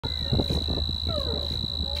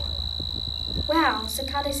Wow,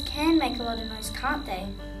 cicadas can make a lot of noise, can't they?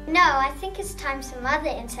 No, I think it's time some other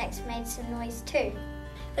insects made some noise too.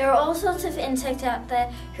 There are all sorts of insects out there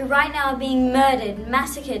who right now are being murdered,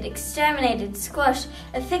 massacred, exterminated, squashed,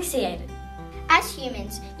 asphyxiated. As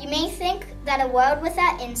humans, you may think that a world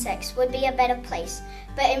without insects would be a better place,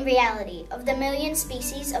 but in reality, of the million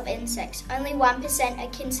species of insects, only 1%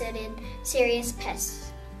 are considered serious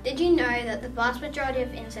pests. Did you know that the vast majority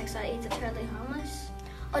of insects are either totally harmless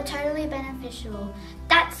or totally beneficial?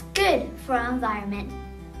 That's good for our environment.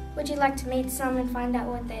 Would you like to meet some and find out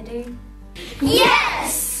what they do?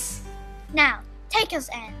 Yes! Now, take us,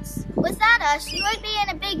 ants. Without us, you would be in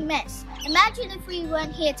a big mess. Imagine if we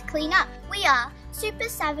weren't here to clean up. We are super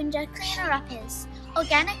scavenger cleaner-uppers.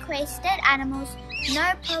 Organic waste, dead animals,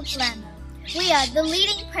 no problemo. We are the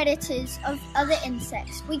leading predators of other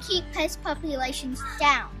insects. We keep pest populations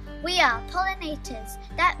down. We are pollinators.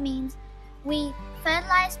 That means we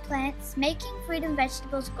fertilize plants, making fruit and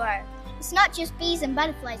vegetables grow. It's not just bees and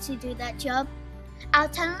butterflies who do that job. Our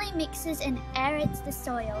tunneling mixes and aerates the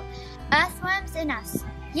soil. Earthworms and us.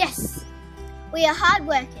 Yes! We are hard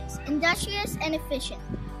workers, industrious and efficient.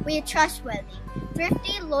 We are trustworthy,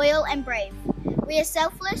 thrifty, loyal and brave. We are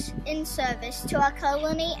selfless in service to our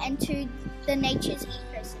colony and to the nature's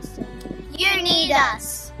ecosystem. You need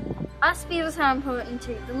us! Us beetles are important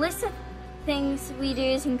too. The list of things we do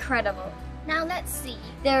is incredible. Now let's see.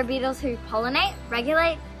 There are beetles who pollinate,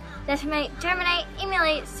 regulate, detonate, germinate,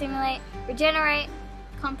 emulate, stimulate, regenerate,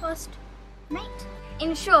 Compost, mate.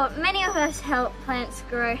 in short, many of us help plants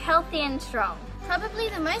grow healthy and strong. Probably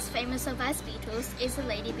the most famous of us beetles is the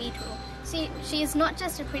lady beetle. She is not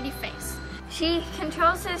just a pretty face. She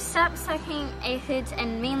controls those sap-sucking aphids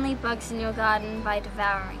and mainly bugs in your garden by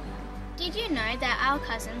devouring them. Did you know that our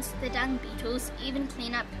cousins, the dung beetles, even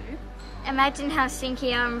clean up poo? Imagine how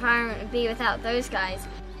stinky our environment would be without those guys.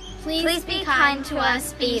 Please be kind to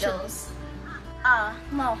us, beetles.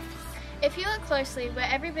 Moths. If you look closely, we're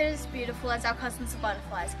every bit as beautiful as our cousins the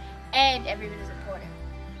butterflies, and every bit as important.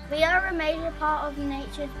 We are a major part of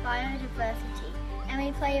nature's biodiversity, and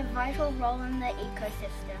we play a vital role in the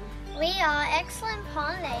ecosystem. We are excellent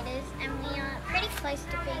pollinators, and we are pretty close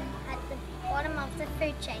to being at the bottom of the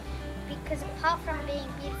food chain, because apart from being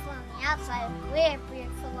beautiful on the outside, we're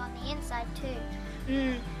beautiful on the inside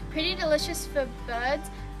too. Pretty delicious for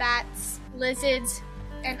birds, bats, lizards,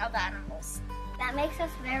 and other animals. That makes us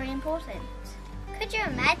very important. Could you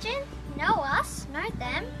imagine? Know us, know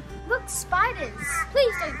them. Look, spiders!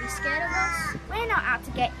 Please don't be scared of us. We're not out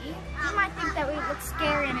to get you. You might think that we look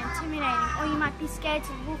scary and intimidating, or you might be scared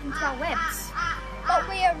to walk into our webs. But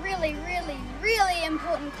we are really, really, really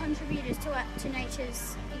important contributors to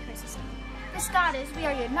nature's ecosystem. For starters, we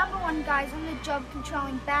are your #1 guys on the job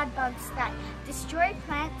controlling bad bugs that destroy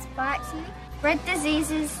plants by accident, spread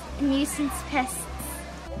diseases, and nuisance pests.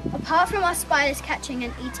 Apart from us spiders catching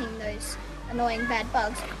and eating those annoying bad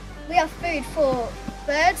bugs, we are food for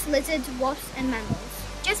birds, lizards, wasps, and mammals.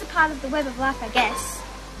 Just a part of the web of life, I guess.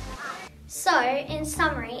 So, in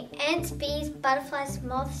summary, ants, bees, butterflies,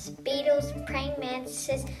 moths, beetles, praying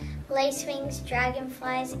mantises, lacewings,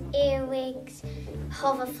 dragonflies, earwigs,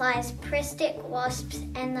 hoverflies, pristic wasps,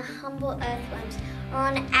 and the humble earthworms are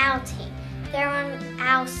on our team. They're on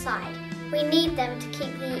our side. We need them to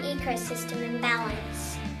keep the ecosystem in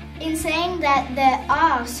balance. In saying that, there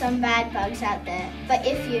are some bad bugs out there, but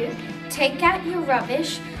if you Take out your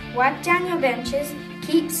rubbish, wipe down your benches,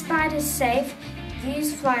 keep spiders safe,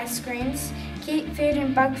 use fly screens, keep food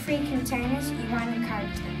in bug-free containers, you won't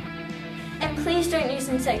encourage them. And please don't use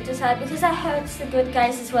insecticide because that hurts the good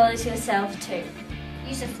guys as well as yourself too.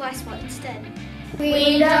 use a fly swat instead.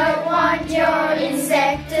 We don't want your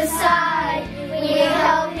insecticide. We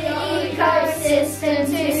help the ecosystem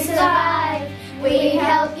to survive. We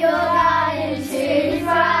help your garden to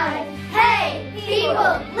thrive. Hey,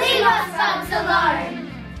 people, leave us bugs alone.